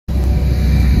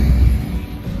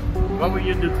What will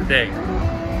you do today?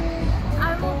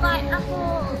 I will buy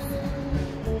apples.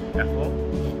 Apple?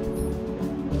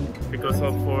 Because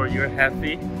of for you're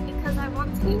healthy? Because I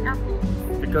want to eat apples.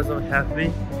 Because of healthy?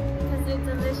 Because they're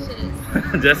delicious.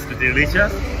 Just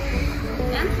delicious?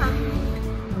 And healthy.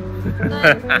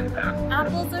 But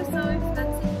apples are so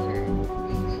expensive here.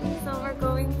 So we're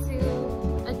going to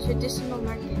a traditional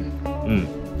market.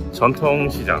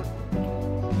 전통시장.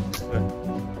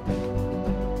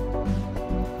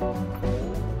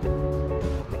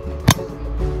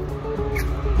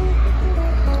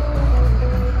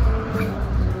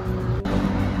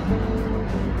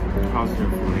 How's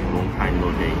your feeling? Long time no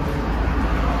day.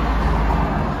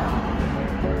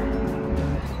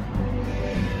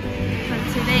 But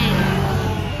today,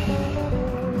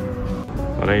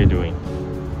 What are you doing?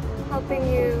 helping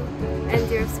you end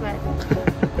your sweat.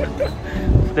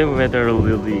 The weather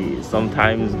will be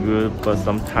sometimes good, but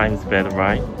sometimes bad,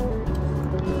 right?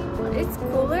 It's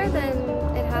cooler than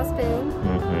it has been,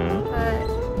 but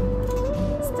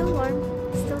still warm,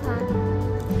 still hot,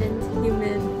 and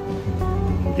humid.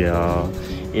 Yeah,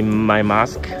 in my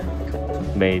mask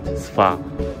made spa.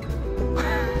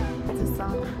 It's a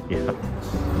sauna. Yeah.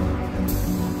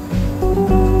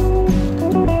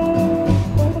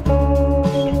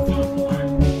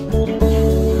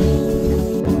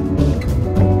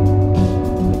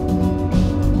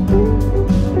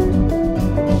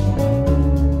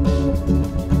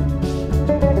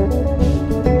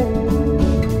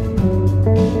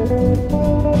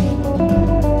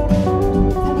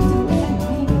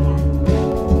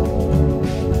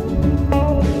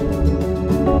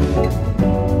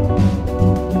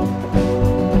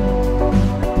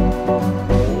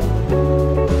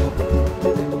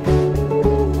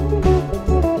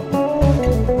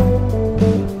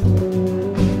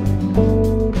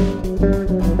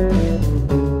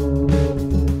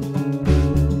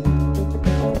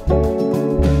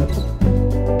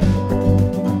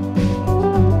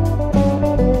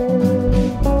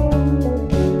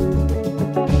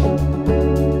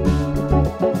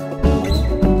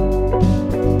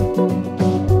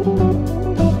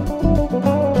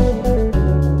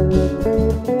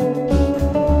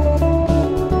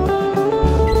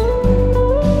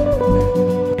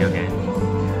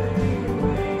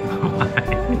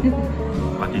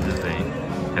 What did you say?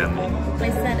 Tell me.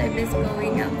 I said I miss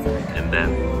going outside. And then?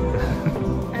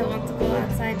 I want to go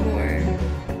outside more.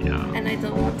 Yeah. And I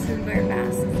don't want to wear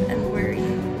masks and worry.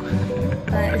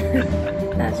 But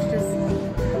that's just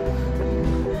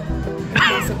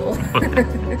impossible.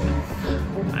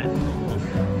 I don't know.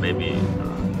 Maybe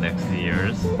next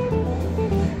year's.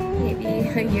 Maybe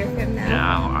a year from now.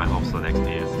 Yeah, I hope so next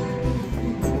year.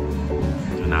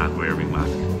 Do not wearing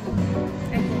mask.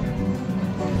 Okay.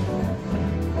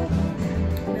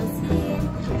 We'll see.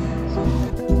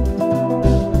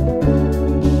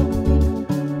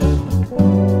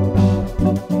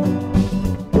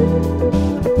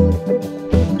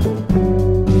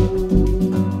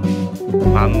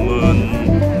 Moon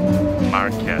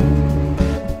Market.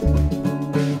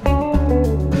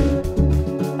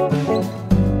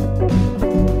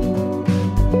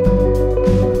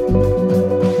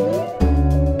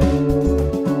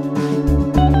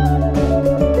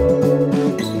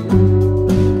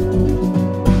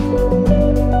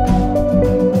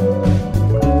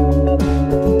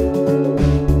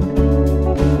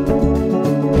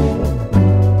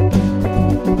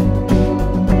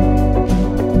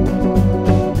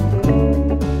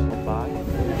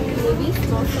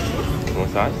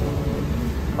 사이즈?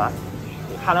 맛?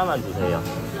 하나만 주세요.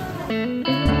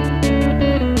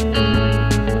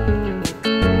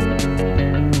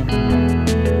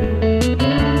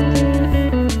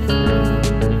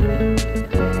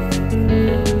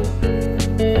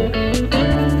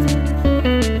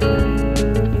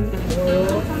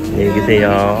 안녕히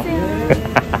계세요.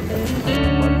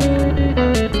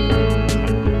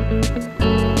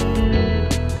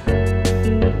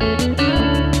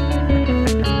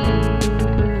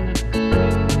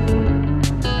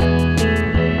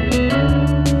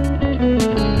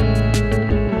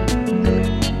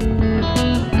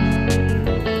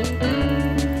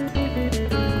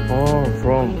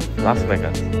 From Las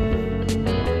Vegas.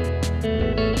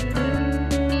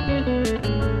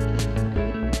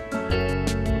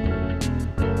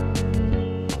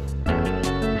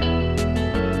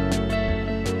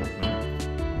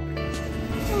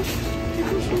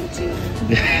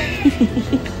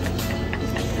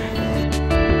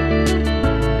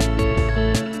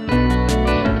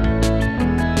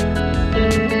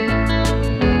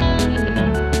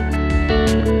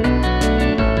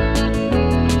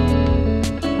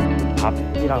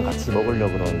 밥이랑 밥이랑 같이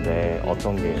먹으려고 그러는데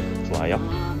어떤 게 좋아요?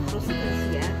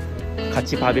 브로스트시야.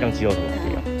 같이 밥이랑 지어서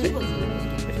먹게요.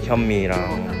 네,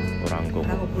 현미랑 노란 거.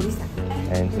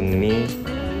 And 국미,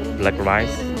 black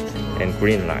rice, and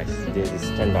green rice. This is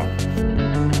standard.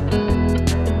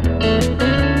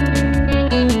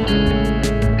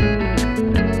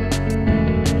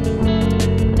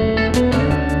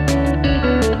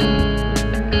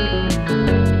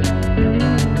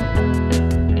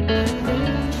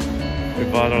 We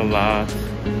bought a lot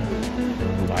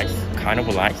of rice, kind of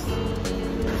rice.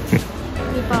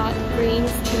 We bought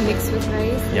greens to mix with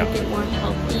rice, Yeah. make it more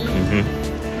healthy. Mm-hmm.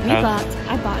 I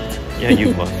bought. Yeah,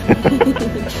 you bought.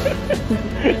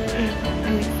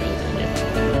 I'm excited.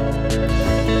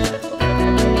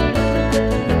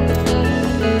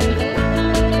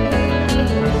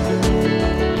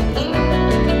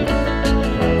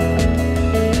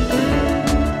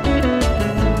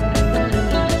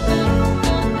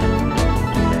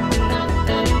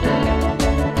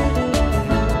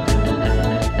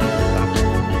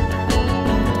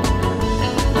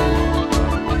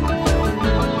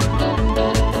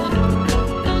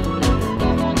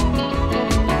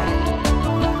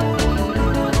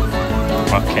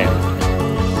 Okay.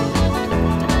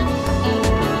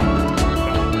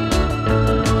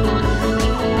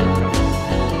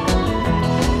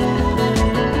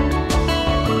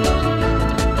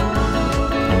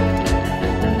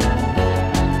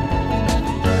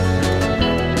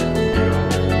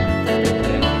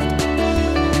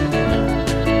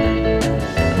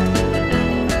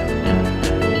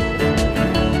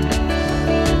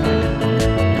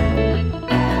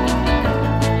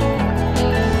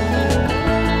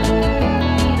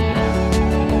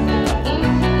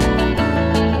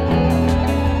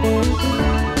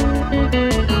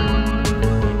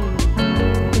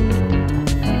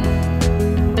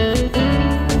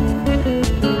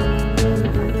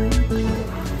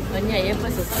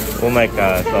 Oh my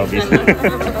god, so busy.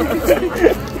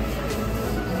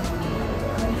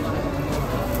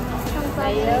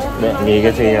 네, 안녕히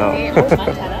계세요.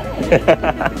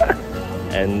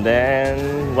 And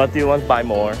then, what do you want to buy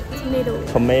more? Tomato.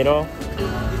 Tomato?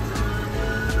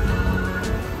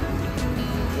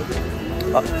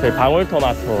 저희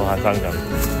방울토마토 한 상점.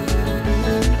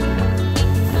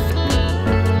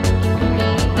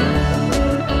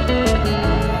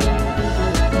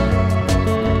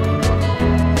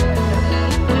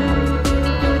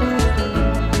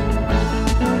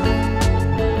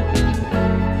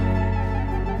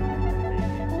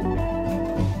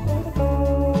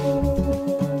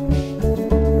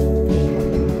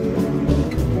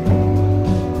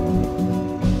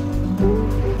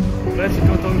 Let's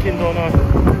go Dunkin' Donuts.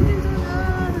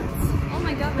 Oh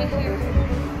my god, my hair.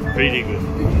 Pretty good.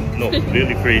 No,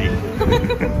 really pretty.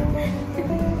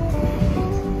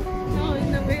 No,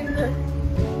 it's not very good.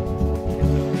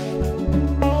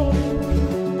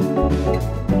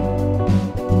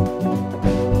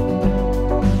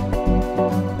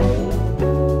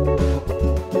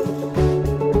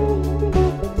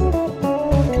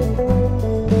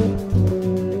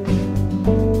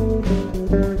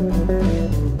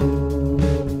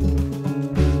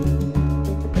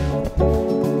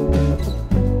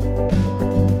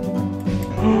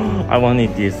 I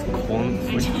wanted this corn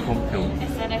sweet corn pill. I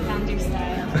said I found your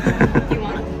style. You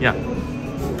want? Yeah.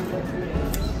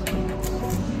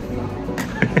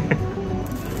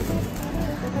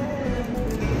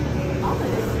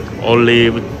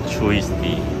 Olive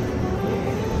twisty.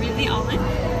 Really olive?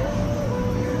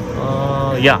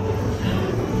 Yeah.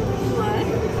 What?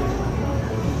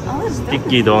 Olive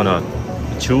Sticky donut.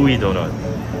 Chewy donut.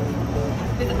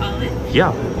 with olive?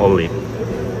 Yeah, olive.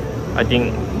 I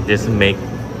think this mix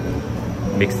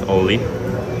olive.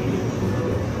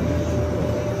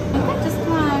 I just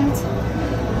want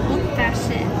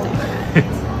old-fashioned donut.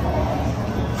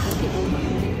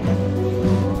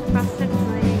 Frosted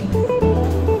flakes.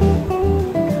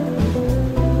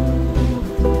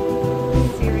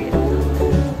 Cereal.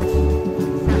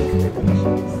 Sounds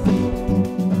delicious.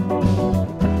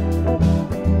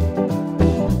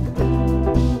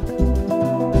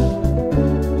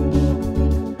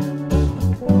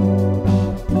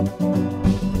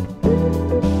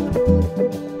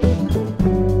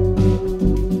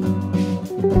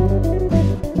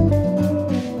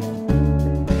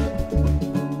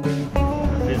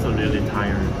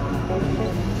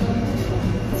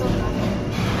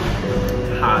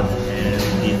 Hot and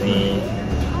busy.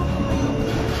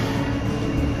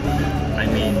 I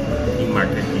mean, in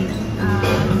market is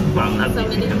not So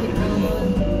busy. many people.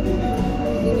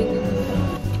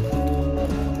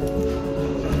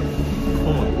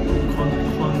 Corn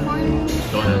Corn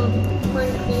donut.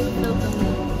 cream filled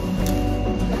donut.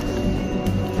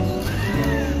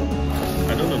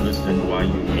 why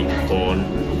you hate corn. I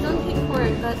don't hate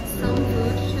corn, but some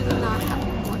food should not have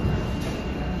corn.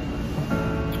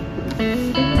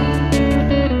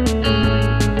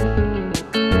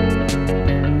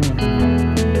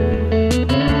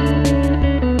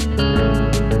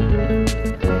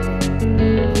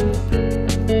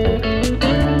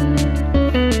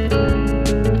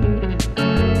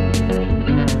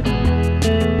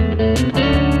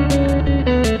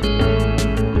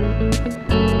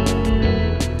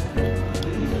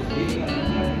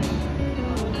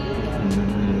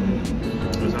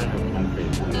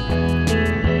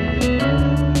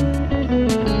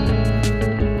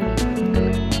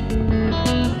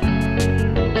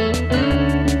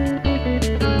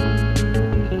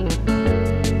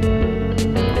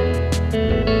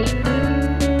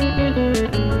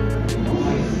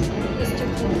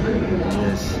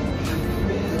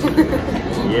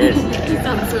 Yes. You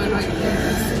sound so annoying.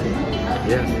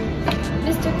 Yes.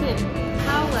 Mr. Kim,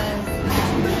 how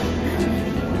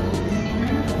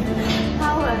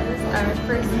was our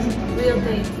first real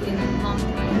date in a long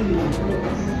time?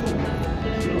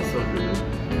 So good.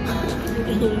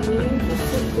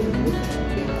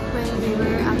 When we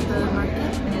were at the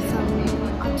market, some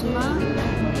ajumma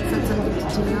said something to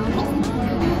Gino.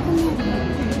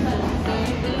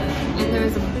 And there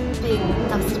was a big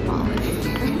dust ball.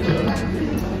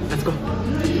 Let's go.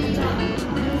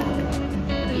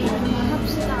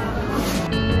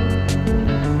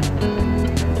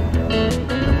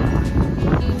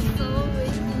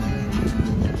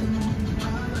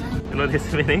 You know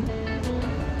this meaning?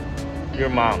 Your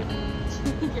mom.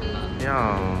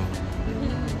 Yeah.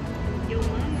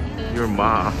 Your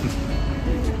mom.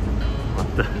 What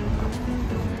the?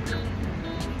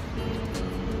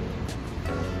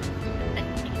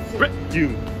 You.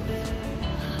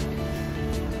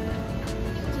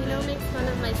 Gino makes fun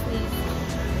of my sneeze.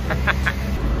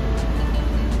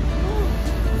 Oh,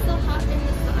 so hot in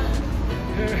the sun.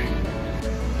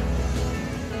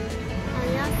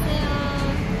 안녕하세요.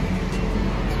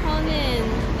 저는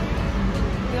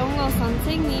영어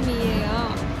선생님이에요.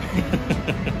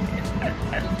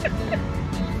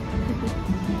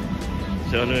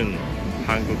 저는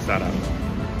한국 사람입니다.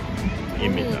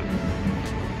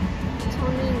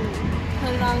 저는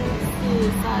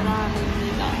프랑스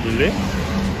사람입니다. Really?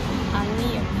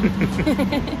 아니요.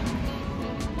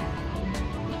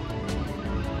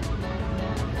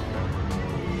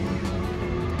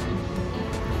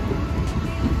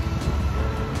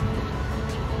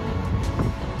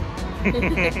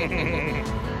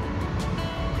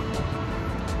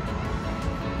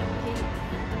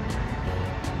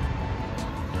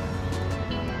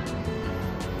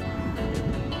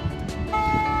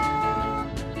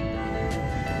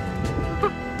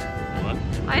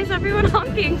 Why is everyone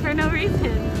honking for no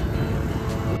reason?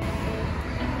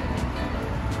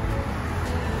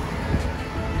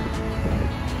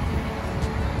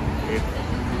 It's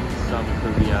some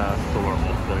Korea store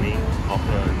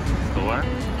open store,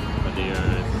 but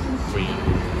there's green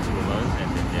women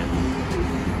and then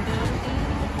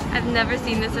I've never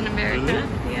seen this in America.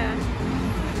 Really? Yeah.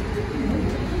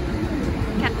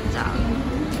 Ketchup.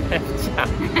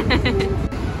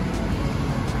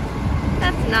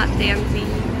 That's not fancy.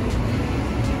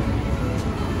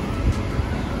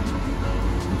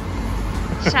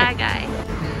 Shy guy.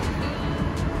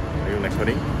 Are you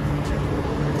recording?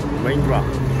 Raindrop,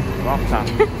 drop top,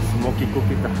 smoky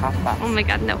cookie, the half box. Oh my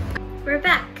god, no. We're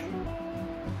back.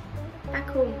 Back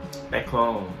home. Back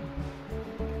home.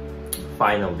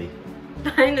 Finally.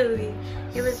 Finally.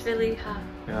 It was really hot.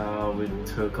 We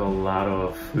took a lot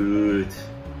of food.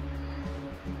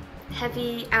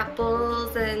 Heavy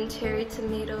apples and cherry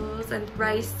tomatoes and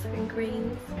rice and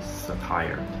greens. So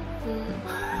tired.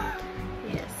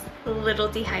 Yes. A little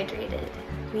dehydrated.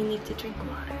 We need to drink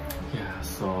water. Yeah,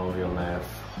 so we left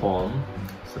home.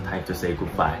 So time to say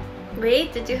goodbye.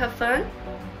 Wait, did you have fun?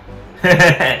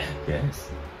 Yes.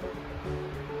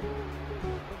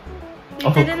 You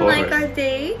Of didn't like course. our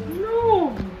date?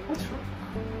 No. What's wrong?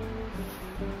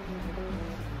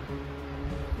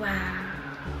 Wow.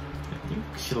 I think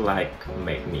she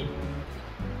make me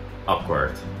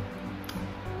awkward.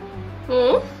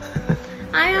 Hmm?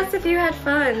 I asked if you had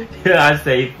fun. Yeah, I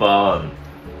say fun.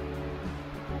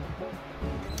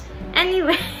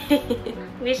 Anyway,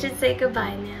 we should say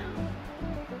goodbye now.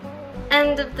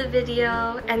 End of the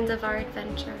video, end of our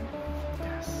adventure.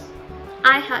 Yes.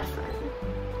 I had fun.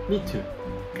 Me too.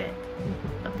 Good.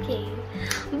 Okay.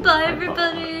 Bye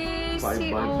everybody. Bye,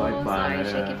 See bye, you. bye, bye. Sorry,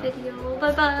 shaky video.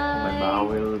 Bye bye. Bye.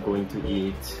 We're going to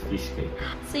eat fish cake.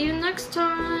 See you next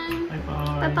time. Bye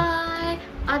bye. Bye bye.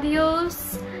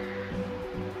 Adios.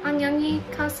 안녕히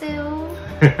가세요.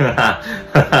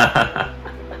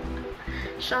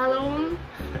 샬롬.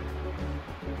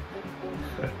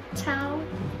 차오.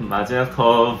 마지막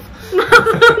컵.